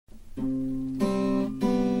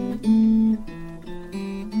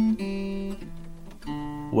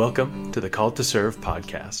Welcome to the Called to Serve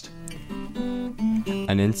podcast.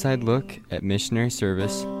 An inside look at missionary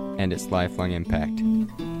service and its lifelong impact.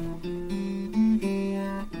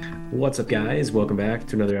 What's up, guys? Welcome back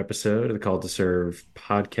to another episode of the Called to Serve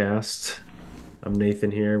podcast. I'm Nathan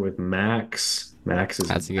here with Max.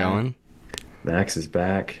 How's it going? Max is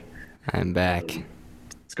back. I'm back.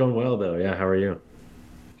 It's going well, though. Yeah, how are you?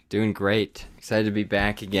 Doing great. Excited to be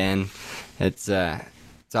back again. It's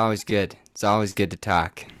always good. It's always good to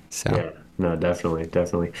talk. So yeah, no,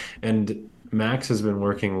 definitely. And Max has been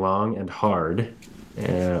working long and hard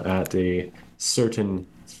at a certain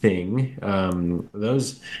thing.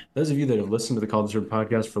 Those of you that have listened to the Called to Serve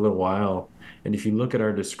podcast for a little while, and if you look at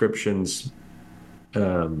our descriptions,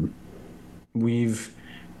 we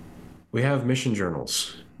have mission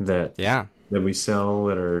journals that we sell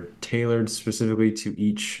that are tailored specifically to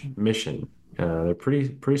each mission. They're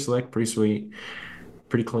pretty select, pretty sweet,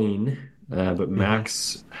 pretty clean. But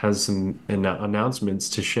Max has some announcements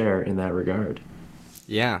to share in that regard.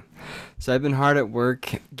 Yeah. So I've been hard at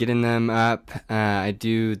work getting them up. I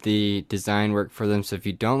do the design work for them. So if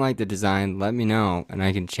you don't like the design, let me know and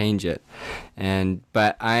I can change it.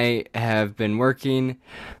 But I have been working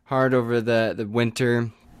hard over the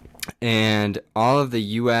winter, and all of the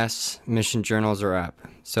U.S. mission journals are up.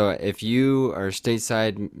 So if you are a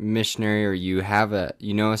stateside missionary, or you have a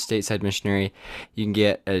stateside missionary, you can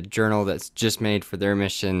get a journal that's just made for their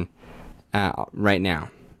mission right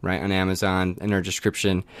now, right on Amazon in our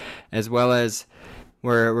description, as well as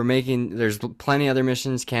we're making. There's plenty other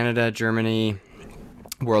missions, Canada, Germany,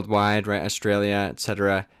 worldwide, right, Australia,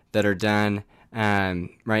 etc., that are done.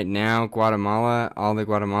 Right now, Guatemala, all the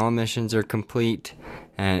Guatemala missions are complete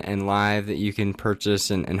and live that you can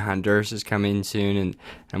purchase, and Honduras is coming soon, and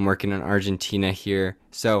I'm working on Argentina here.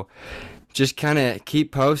 So just kind of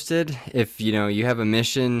keep posted. If you have a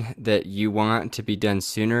mission that you want to be done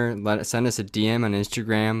sooner, send us a DM on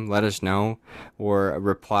Instagram, let us know, or a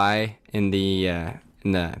reply on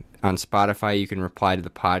Spotify. You can reply to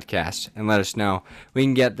the podcast and let us know. We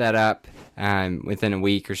can get that up within a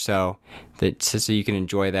week or so, so you can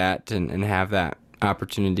enjoy that and have that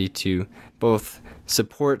opportunity to both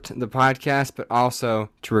support the podcast, but also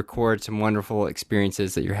to record some wonderful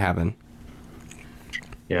experiences that you're having.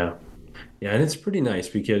 Yeah, and it's pretty nice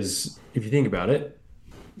because if you think about it,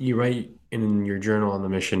 you write in your journal on the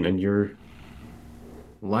mission, and you're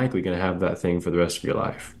likely going to have that thing for the rest of your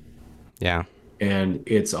life. Yeah. And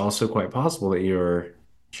it's also quite possible that your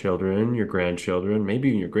children, your grandchildren, maybe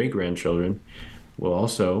even your great-grandchildren will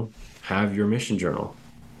also have your mission journal,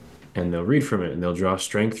 and they'll read from it and they'll draw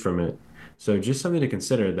strength from it. So just something to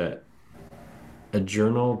consider, that a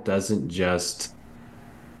journal doesn't just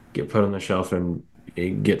get put on the shelf and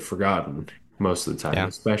get forgotten most of the time,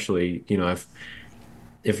 especially,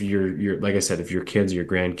 if you're like I said, if your kids or your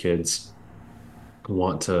grandkids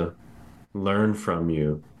want to learn from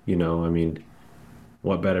you,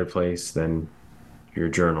 what better place than your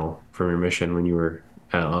journal from your mission when you were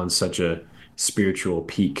on such a spiritual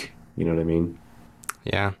peak, you know what I mean?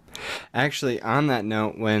 Yeah. Actually, on that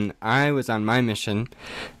note, when I was on my mission,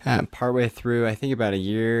 partway through, I think about a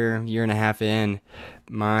year and a half in,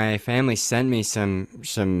 my family sent me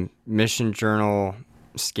some mission journal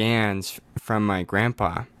scans from my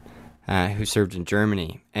grandpa, who served in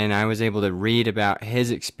Germany, and I was able to read about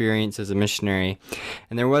his experience as a missionary.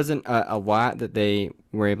 And there wasn't a lot that they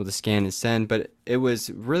were able to scan and send, but it was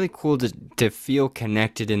really cool to feel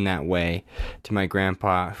connected in that way to my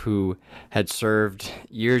grandpa, who had served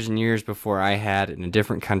years and years before I had in a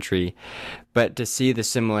different country, but to see the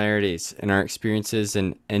similarities in our experiences,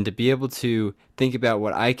 and to be able to think about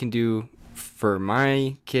what I can do for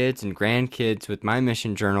my kids and grandkids with my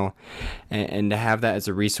mission journal, and to have that as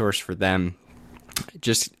a resource for them.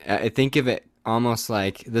 I think of it almost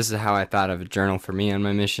like, this is how I thought of a journal for me on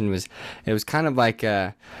my mission, it was kind of like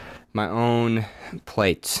my own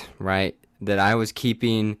plates, right, that I was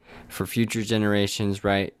keeping for future generations,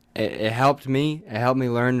 right? It helped me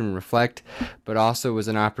learn and reflect, but also was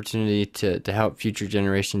an opportunity to help future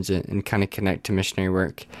generations and kind of connect to missionary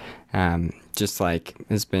work, just like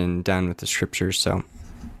has been done with the scriptures. So,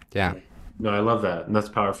 yeah. No, I love that. And that's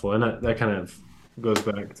powerful. And that kind of goes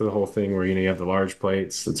back to the whole thing where, you have the large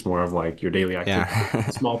plates. It's more of like your daily activity. Yeah.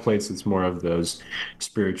 Small plates, it's more of those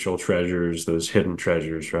spiritual treasures, those hidden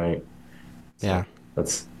treasures, right? So yeah.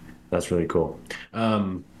 That's really cool.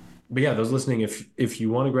 But yeah, those listening, if you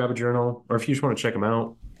want to grab a journal, or if you just want to check them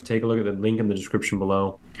out, take a look at the link in the description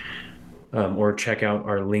below, or check out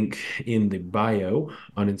our link in the bio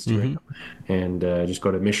on Instagram, and just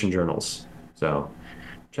go to Mission Journals. So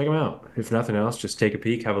check them out. If nothing else, just take a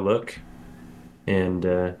peek, have a look, and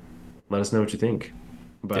let us know what you think.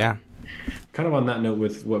 But Yeah. kind of on that note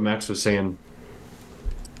with what Max was saying,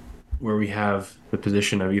 where we have the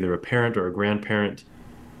position of either a parent or a grandparent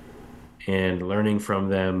and learning from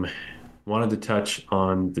them, wanted to touch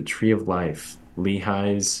on the tree of life,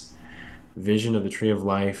 Lehi's vision of the tree of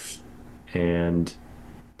life and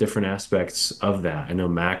different aspects of that. I know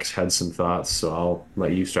Max had some thoughts, so I'll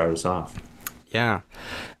let you start us off. Yeah.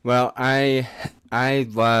 Well, I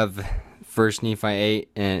love First Nephi 8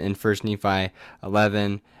 and First Nephi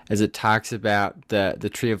 11 as it talks about the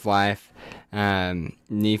tree of life,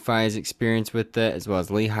 Nephi's experience with it as well as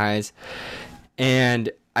Lehi's, and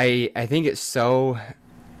I think it's so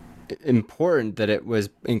important that it was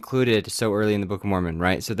included so early in the Book of Mormon,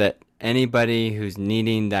 right? So that anybody who's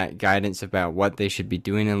needing that guidance about what they should be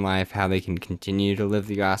doing in life, how they can continue to live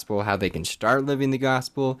the gospel, how they can start living the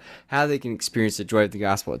gospel, how they can experience the joy of the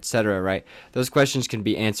gospel, etc., right? Those questions can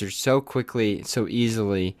be answered so quickly, so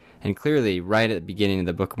easily, and clearly right at the beginning of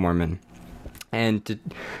the Book of Mormon. And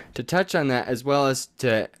to touch on that, as well as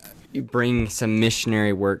to bring some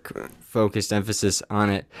missionary work focused emphasis on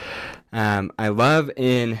it, I love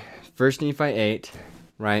in First Nephi 8,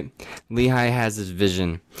 right? Lehi has this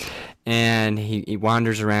vision, and he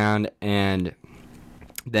wanders around, and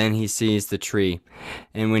then he sees the tree.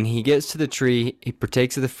 And when he gets to the tree, he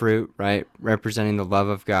partakes of the fruit, right? Representing the love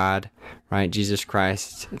of God, right? Jesus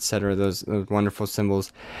Christ, etc. Those wonderful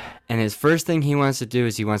symbols. And his first thing he wants to do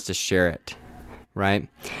is he wants to share it, right?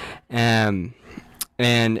 And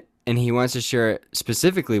he wants to share it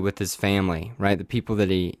specifically with his family, right? The people that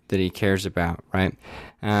he cares about, right?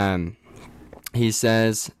 He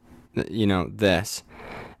says, this.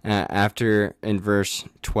 After in verse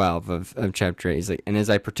 12 of chapter 8, he's like, "And as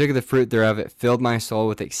I partook of the fruit thereof, it filled my soul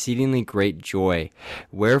with exceedingly great joy.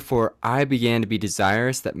 Wherefore I began to be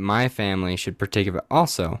desirous that my family should partake of it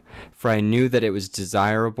also, for I knew that it was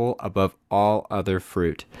desirable above all other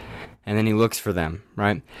fruit." And then he looks for them,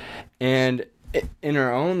 right? And in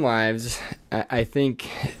our own lives, I think,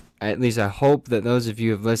 at least I hope that those of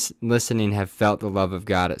you listening have felt the love of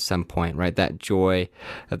God at some point, right? That joy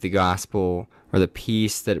of the gospel or the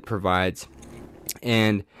peace that it provides,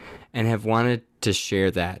 and have wanted to share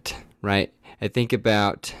that, right? I think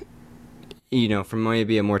about, from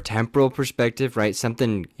maybe a more temporal perspective, right?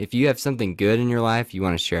 If you have something good in your life, you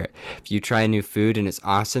want to share it. If you try new food and it's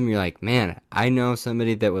awesome, you're like, man, I know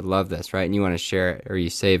somebody that would love this, right? And you want to share it, or you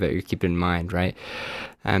save it, or you keep it in mind, right?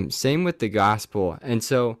 Same with the gospel. And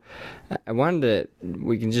so I wanted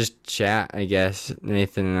we can just chat, I guess,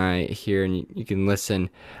 Nathan and I here, and you can listen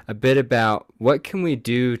a bit about what can we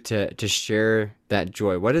do to share that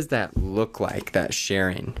joy? What does that look like, that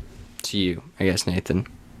sharing to you, I guess, Nathan?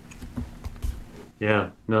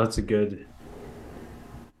 Yeah, no, that's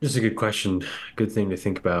just a good question, good thing to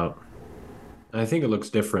think about. I think it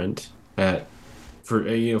looks different for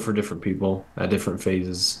different people at different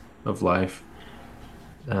phases of life.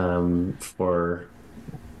 For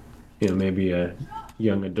maybe a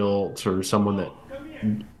young adult or someone that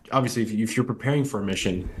obviously if you're preparing for a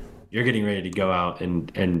mission, you're getting ready to go out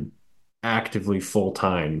and actively full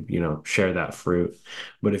time, share that fruit.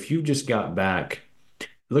 But if you just got back, it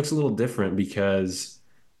looks a little different because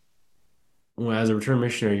as a return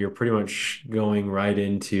missionary, you're pretty much going right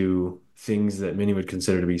into things that many would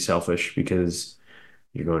consider to be selfish because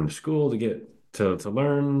you're going to school to get to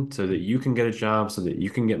learn so that you can get a job, so that you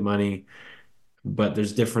can get money. But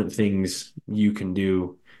there's different things you can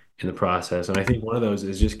do in the process. And I think one of those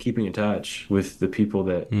is just keeping in touch with the people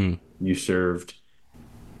that Mm. you served.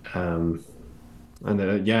 And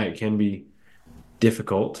it can be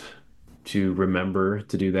difficult to remember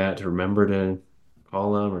to do that, to remember to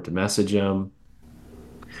call them or to message them.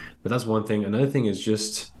 But that's one thing. Another thing is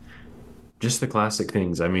just the classic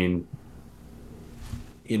things. I mean,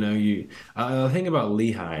 I think about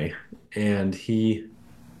Lehi, and he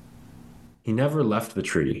never left the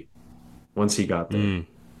tree once he got there. Mm.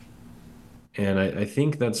 And I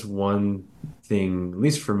think that's one thing, at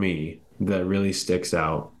least for me, that really sticks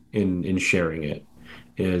out in sharing it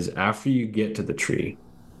is after you get to the tree,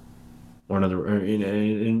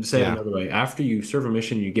 and say it Yeah. another way, after you serve a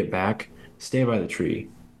mission, you get back, stay by the tree.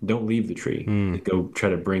 Don't leave the tree. Mm. Go try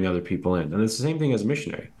to bring other people in. And it's the same thing as a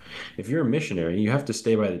missionary. If you're a missionary, you have to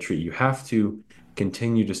stay by the tree. You have to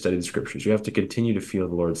continue to study the scriptures. You have to continue to feel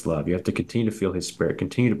the Lord's love. You have to continue to feel his spirit,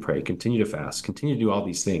 continue to pray, continue to fast, continue to do all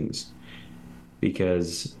these things.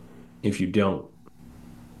 Because if you don't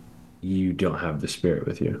have the spirit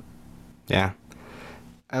with you. Yeah.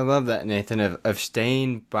 I love that, Nathan, of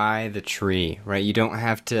staying by the tree, right? You don't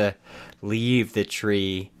have to leave the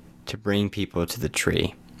tree to bring people to the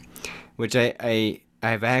tree, which I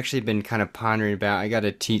I've actually been kind of pondering about. I got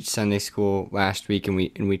to teach Sunday school last week, and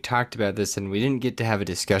we talked about this, and we didn't get to have a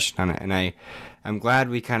discussion on it. And I'm glad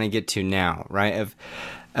we kind of get to now, right?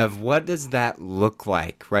 Of what does that look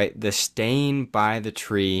like, right? The staying by the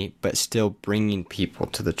tree, but still bringing people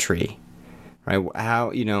to the tree, right?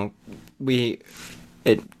 How, we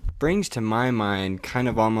it brings to my mind kind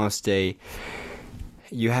of almost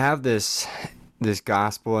you have this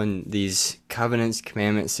gospel and these covenants,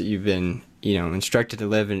 commandments that you've been, instructed to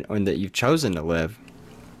live in, or that you've chosen to live.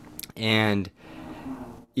 And,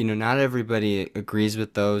 not everybody agrees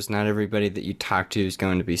with those. Not everybody that you talk to is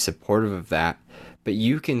going to be supportive of that. But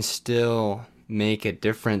you can still make a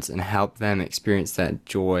difference and help them experience that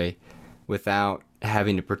joy without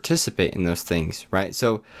having to participate in those things, right?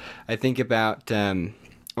 So I think about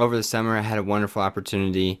over the summer, I had a wonderful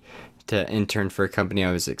opportunity to intern for a company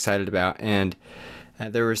I was excited about, and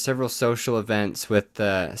there were several social events with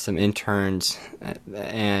some interns,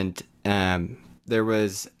 and there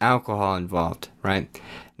was alcohol involved, right?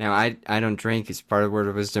 Now, I don't drink, it's part of the word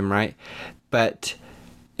of wisdom, right? But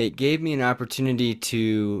it gave me an opportunity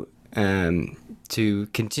to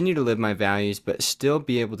continue to live my values, but still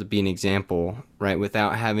be able to be an example, right?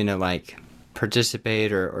 Without having to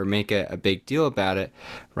participate or make a big deal about it,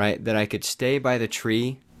 right? That I could stay by the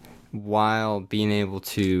tree while being able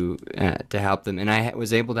to help them. And I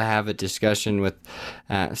was able to have a discussion with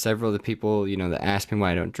several of the people, that asked me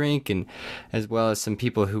why I don't drink, and as well as some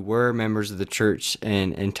people who were members of the church,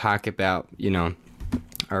 and talk about,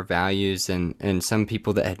 our values, and some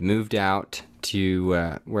people that had moved out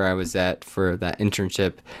to where I was at for that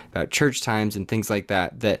internship, about church times and things like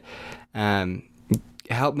that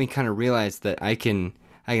helped me kind of realize that I can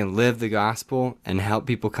live the gospel and help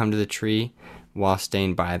people come to the tree while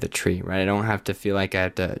staying by the tree, right? I don't have to feel like I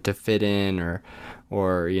have to fit in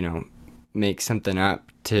or make something up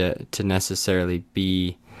to necessarily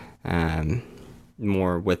be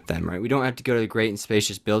more with them, right? We don't have to go to the great and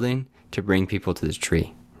spacious building to bring people to the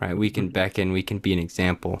tree, right? We can beckon, we can be an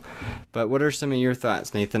example. But what are some of your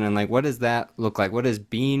thoughts, Nathan, on what does that look like? What does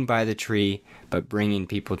being by the tree but bringing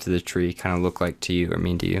people to the tree kind of look like to you or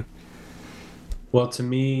mean to you? Well, to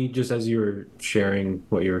me, just as you were sharing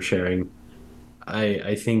what you were sharing,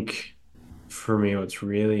 I think for me, what's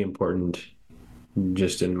really important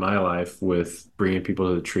just in my life with bringing people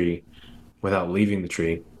to the tree without leaving the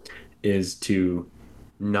tree is to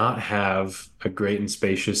not have a great and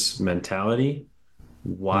spacious mentality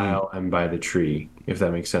Mm. while I'm by the tree, if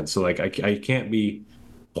that makes sense. So, I can't be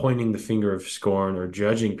pointing the finger of scorn or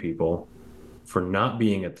judging people for not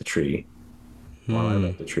being at the tree while I'm Hmm.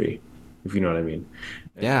 at the tree, if you know what I mean.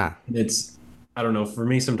 Yeah. It's, I don't know, for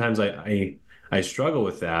me, sometimes I struggle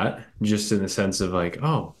with that just in the sense of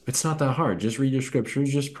oh, it's not that hard. Just read your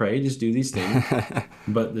scriptures, just pray, just do these things.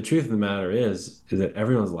 But the truth of the matter is that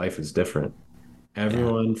everyone's life is different. Yeah.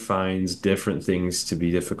 Everyone finds different things to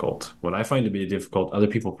be difficult. What I find to be difficult, other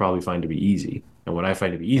people probably find to be easy. And what I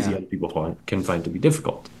find to be easy, Yeah. other people can find to be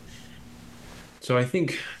difficult. So I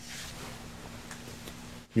think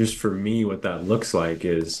just for me, what that looks like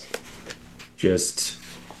is just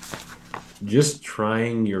just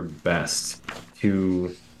trying your best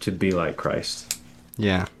to be like Christ.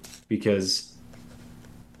 Yeah. Because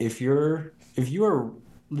if you are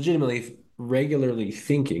legitimately regularly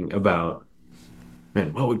thinking about,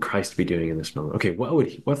 man, what would Christ be doing in this moment? Okay,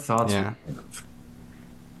 what thoughts would Yeah. he have?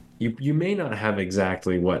 You may not have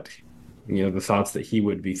exactly what the thoughts that he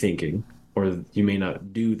would be thinking, or you may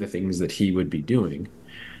not do the things that he would be doing,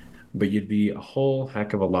 but you'd be a whole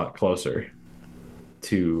heck of a lot closer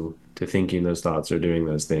to thinking those thoughts or doing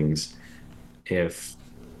those things if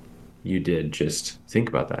you did just think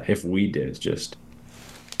about that. If we did just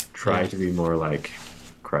try Yeah. to be more like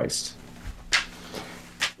Christ.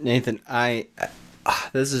 Nathan,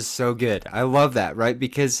 this is so good. I love that, right?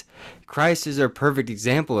 Because Christ is our perfect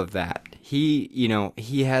example of that. He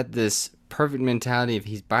had this perfect mentality of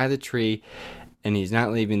he's by the tree and he's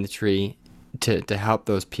not leaving the tree to help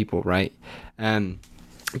those people, right?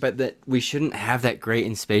 But that we shouldn't have that great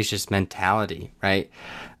and spacious mentality, right?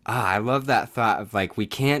 I love that thought of we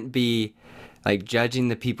can't be judging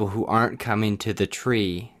the people who aren't coming to the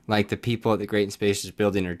tree, like the people at the great and spacious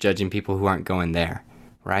building are judging people who aren't going there,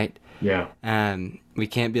 right? Yeah. We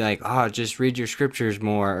can't be oh, just read your scriptures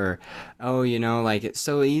more, or, oh, it's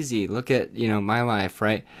so easy. Look at, my life,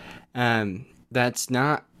 right? That's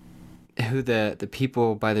not who the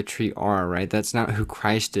people by the tree are, right? That's not who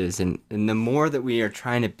Christ is. And the more that we are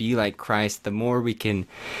trying to be like Christ, the more we can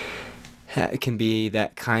be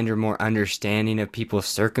that kinder, more understanding of people's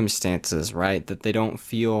circumstances, right? That they don't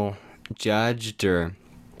feel judged or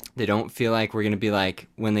They don't feel like we're going to be like,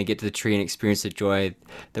 when they get to the tree and experience the joy,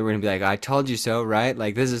 that we're going to be like, I told you so, right?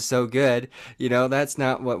 Like, this is so good. That's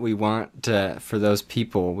not what we want for those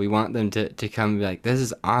people. We want them to come and be like, this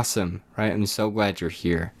is awesome, right? I'm so glad you're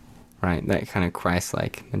here, right? That kind of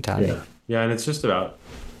Christ-like mentality. Yeah. Yeah, and it's just about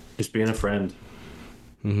just being a friend.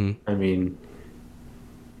 Mm-hmm. I mean,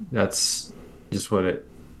 that's just what it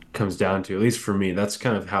comes down to. At least for me, that's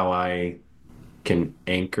kind of how I can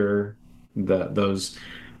anchor those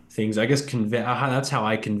things. I guess convey that's how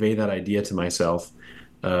I convey that idea to myself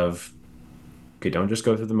of, okay, don't just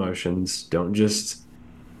go through the motions. Don't just,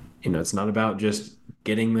 it's not about just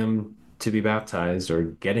getting them to be baptized or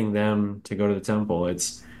getting them to go to the temple.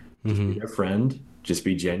 It's just be Mm-hmm. their friend, just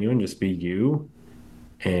be genuine, just be you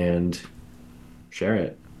and share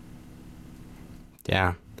it.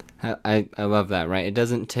 Yeah. I love that, right? It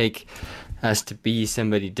doesn't take us to be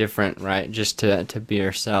somebody different, right? Just to be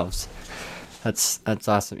ourselves. That's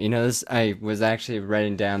awesome. This I was actually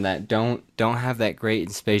writing down that don't have that great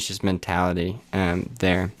and spacious mentality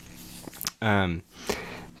there. Um,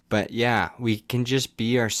 but yeah, we can just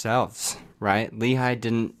be ourselves, right? Lehi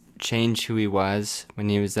didn't change who he was when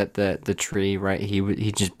he was at the tree, right?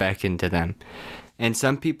 He just beckoned to them, and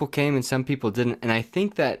some people came and some people didn't. And I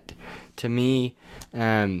think that, to me,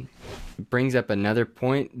 brings up another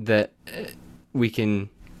point that we can,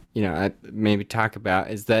 maybe talk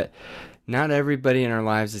about, is that not everybody in our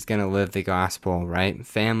lives is going to live the gospel, right?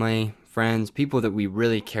 Family, friends, people that we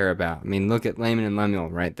really care about. I mean, look at Laman and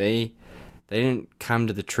Lemuel, right? They didn't come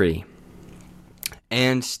to the tree.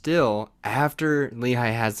 And still, after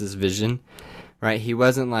Lehi has this vision, right, he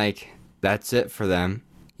wasn't like, that's it for them.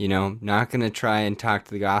 Not going to try and talk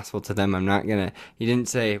to the gospel to them. He didn't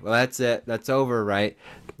say, well, that's it. That's over, right?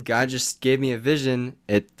 God just gave me a vision.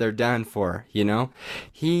 They're done for,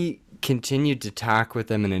 He continued to talk with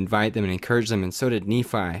them and invite them and encourage them. And so did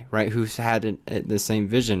Nephi, right? Who's had the same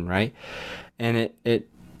vision, right? And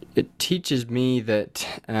it teaches me that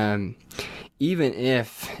even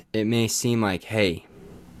if it may seem like, hey,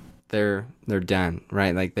 they're done,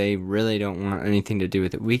 right? Like, they really don't want anything to do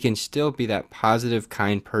with it, we can still be that positive,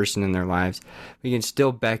 kind person in their lives. We can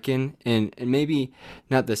still beckon, and maybe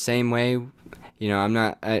not the same way.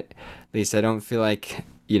 At least I don't feel like,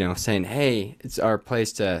 saying, hey, it's our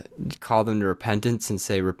place to call them to repentance and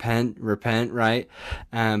say, repent, right?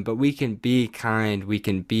 But we can be kind, we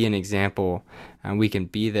can be an example, and we can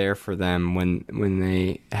be there for them when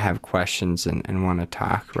they have questions and want to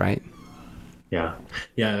talk, right? Yeah.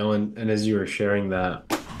 Yeah. And as you were sharing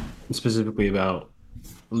that specifically about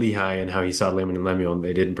Lehi and how he saw Laman and Lemuel and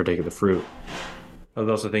they didn't partake of the fruit, I was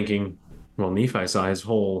also thinking, well, Nephi saw his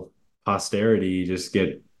whole posterity just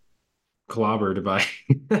get clobbered by,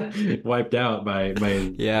 wiped out by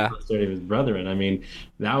his Yeah. posterity of his brethren. I mean,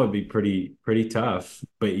 that would be pretty tough,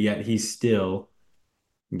 but yet he still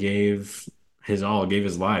gave his all, gave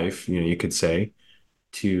his life, you could say,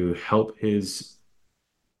 to help his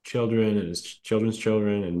children and his children's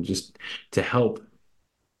children, and just to help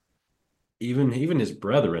even his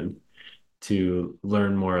brethren to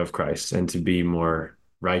learn more of Christ and to be more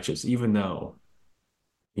righteous, even though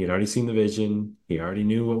he had already seen the vision, he already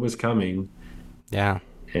knew what was coming, Yeah.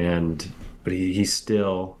 and but he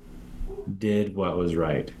still did what was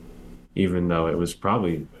right, even though it was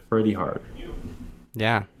probably pretty hard.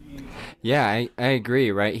 Yeah. Yeah, I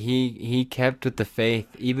agree, right? He kept with the faith,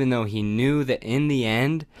 even though he knew that in the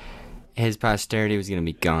end his posterity was going to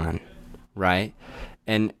be gone, right?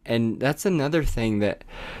 And that's another thing that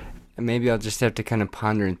maybe I'll just have to kind of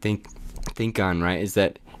ponder and think on, right? Is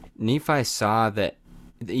that Nephi saw that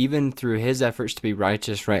even through his efforts to be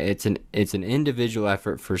righteous, right? It's an individual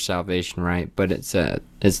effort for salvation, right? But it's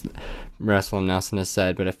Russell Nelson has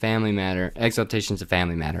said, but a family matter. Exaltation's a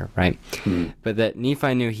family matter, right? Mhm. But that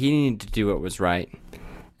Nephi knew he needed to do what was right,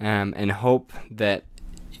 and hope that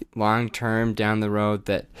long term down the road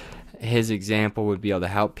that his example would be able to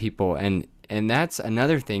help people. And that's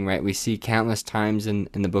another thing, right? We see countless times in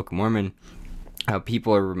the Book of Mormon how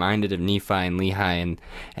people are reminded of Nephi and Lehi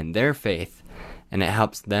and their faith, and it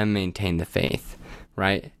helps them maintain the faith,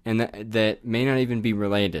 right? And that may not even be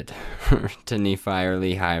related to Nephi or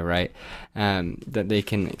Lehi, right? That they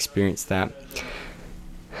can experience that.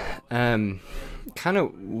 Kind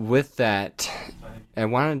of with that, I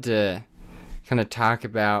wanted to kind of talk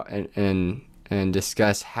about and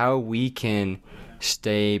discuss how we can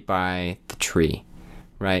stay by the tree,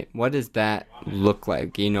 right? What does that look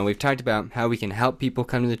like? We've talked about how we can help people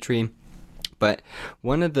come to the tree, But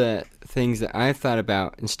one of the things that I've thought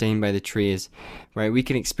about in staying by the tree is, right, we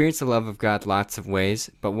can experience the love of God lots of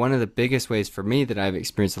ways, but one of the biggest ways for me that I've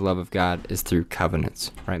experienced the love of God is through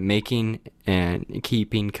covenants, right? Making and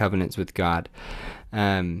keeping covenants with God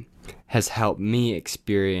has helped me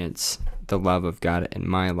experience the love of God in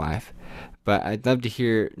my life. But I'd love to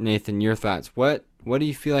hear, Nathan, your thoughts. What do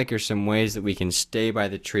you feel like are some ways that we can stay by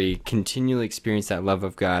the tree, continually experience that love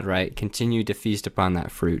of God, right? Continue to feast upon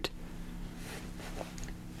that fruit.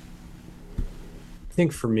 I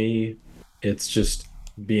think for me, it's just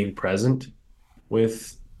being present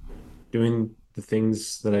with doing the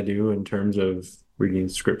things that I do in terms of reading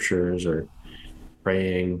scriptures or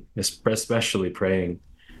praying, especially praying,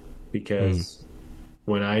 Mm, because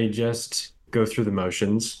when I just go through the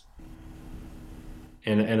motions,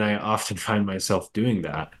 and I often find myself doing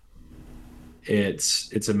that,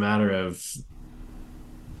 it's a matter of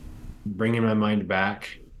bringing my mind back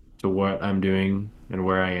to what I'm doing and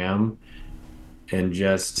where I am, and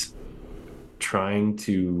just trying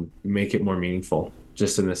to make it more meaningful,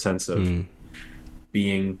 just in the sense of mm,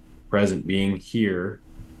 being present, being here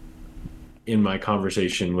in my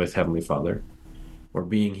conversation with Heavenly Father, or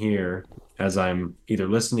being here as I'm either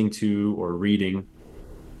listening to or reading,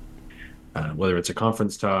 whether it's a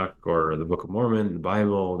conference talk or the Book of Mormon, the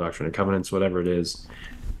Bible, Doctrine and Covenants, whatever it is.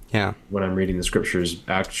 yeah, When I'm reading the scriptures,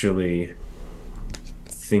 actually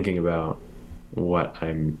thinking about what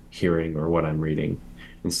I'm hearing or what I'm reading,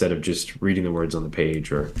 instead of just reading the words on the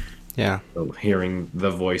page or yeah, hearing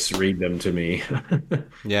the voice read them to me.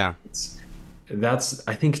 yeah, It's, that's,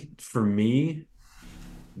 I think for me,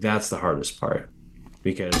 that's the hardest part,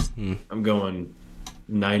 because mm, I'm going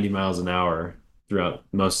 90 miles an hour throughout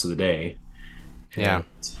most of the day, yeah,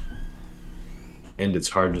 and it's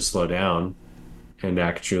hard to slow down and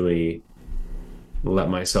actually let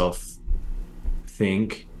myself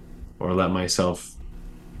think or let myself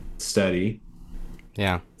study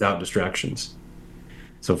yeah, without distractions.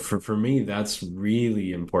 So for me, that's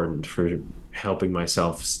really important for helping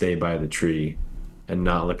myself stay by the tree and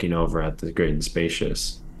not looking over at the great and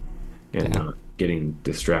spacious and yeah, not getting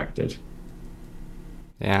distracted.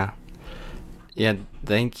 yeah. Yeah,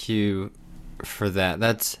 thank you for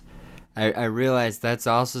that. I realize that's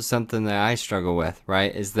also something that I struggle with,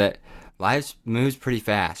 right? Is that life moves pretty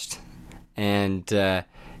fast. And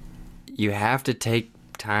you have to take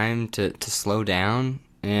time to slow down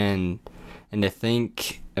and to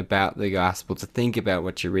think about the gospel, to think about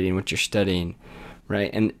what you're reading, what you're studying,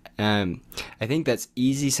 right? And I think that's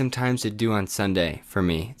easy sometimes to do on Sunday for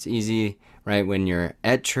me. It's easy, right, when you're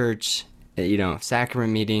at church,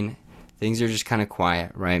 sacrament meeting, things are just kind of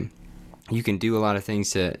quiet, right? You can do a lot of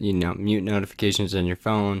things to, mute notifications on your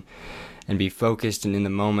phone and be focused and in the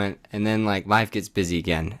moment. And then, like, life gets busy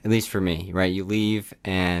again, at least for me, right? You leave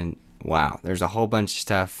and wow, there's a whole bunch of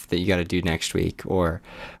stuff that you got to do next week or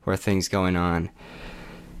things going on.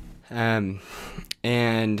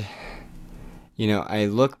 And I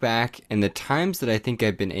look back and the times that I think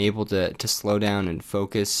I've been able to slow down and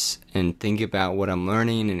focus and think about what I'm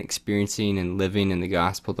learning and experiencing and living in the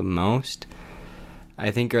gospel the most, I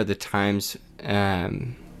think are the times,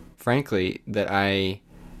 frankly, that I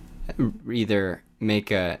either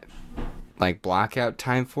make a block out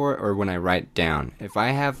time for it or when I write down. If I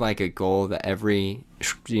have like a goal that every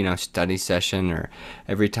study session or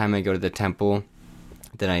every time I go to the temple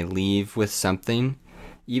that I leave with something,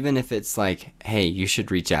 even if it's like, hey, you should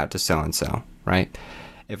reach out to so and so, right?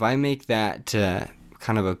 If I make that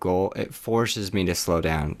kind of a goal, it forces me to slow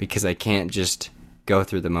down because I can't just go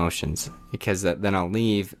through the motions, because then I'll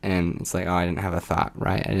leave and it's like, oh, I didn't have a thought,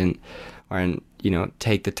 right? I didn't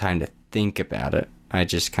take the time to think about it. I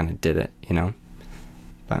just kind of did it,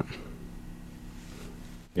 but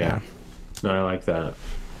Yeah. No, I like that.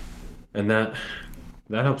 And that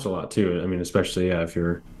helps a lot too. I mean, especially if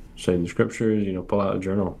you're studying the scriptures, pull out a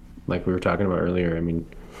journal like we were talking about earlier. I mean,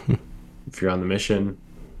 if you're on the mission,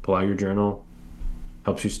 pull out your journal,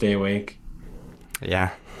 helps you stay awake.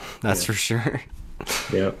 yeah, that's Yeah. for sure.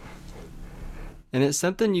 Yep. And it's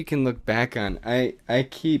something you can look back on. I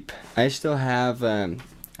still have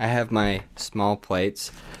I have my small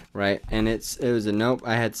plates, right? And it was a note.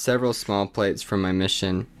 I had several small plates from my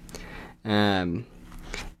mission, and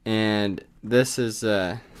this is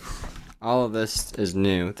all of this is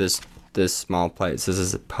new. This small plates. This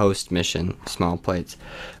is a post mission small plates,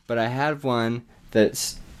 but I have one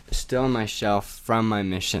that's still on my shelf from my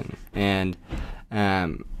mission, and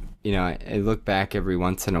I look back every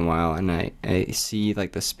once in a while and I see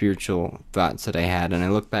like the spiritual thoughts that I had, and I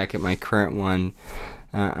look back at my current one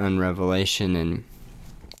on Revelation,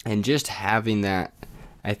 and just having that,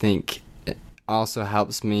 I think, it also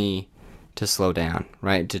helps me to slow down,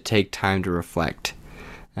 right? To take time to reflect.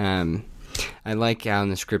 Um, I like how in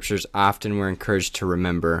the scriptures often we're encouraged to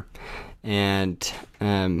remember, and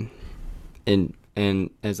and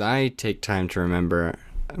as I take time to remember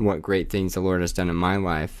what great things the Lord has done in my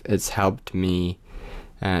life, it's helped me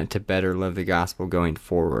to better live the gospel going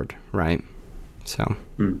forward, right? So,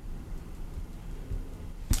 I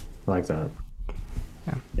like that.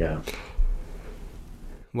 Yeah.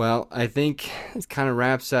 well, I think this kind of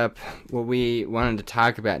wraps up what we wanted to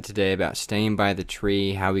talk about today about staying by the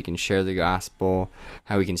tree, how we can share the gospel,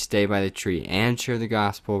 how we can stay by the tree and share the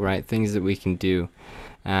gospel, right? Things that we can do.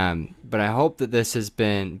 But I hope that this has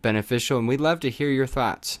been beneficial, and we'd love to hear your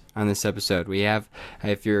thoughts on this episode. We have,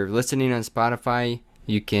 if you're listening on Spotify,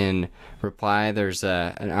 you can reply. There's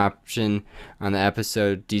an option on the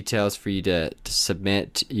episode details for you to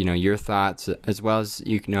submit, your thoughts, as well as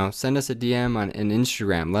send us a DM on an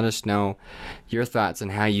Instagram. Let us know your thoughts on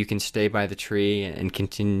how you can stay by the tree and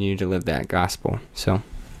continue to live that gospel. So,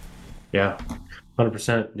 Yeah.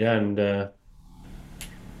 100%. Yeah. And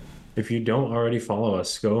if you don't already follow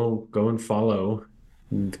us, go and follow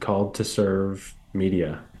Called to Serve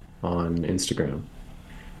Media on Instagram,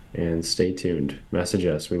 and stay tuned. Message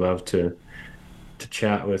us. We love to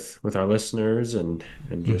chat with our listeners and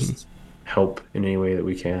just help in any way that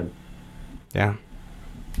we can. yeah,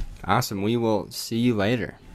 awesome. We will see you later.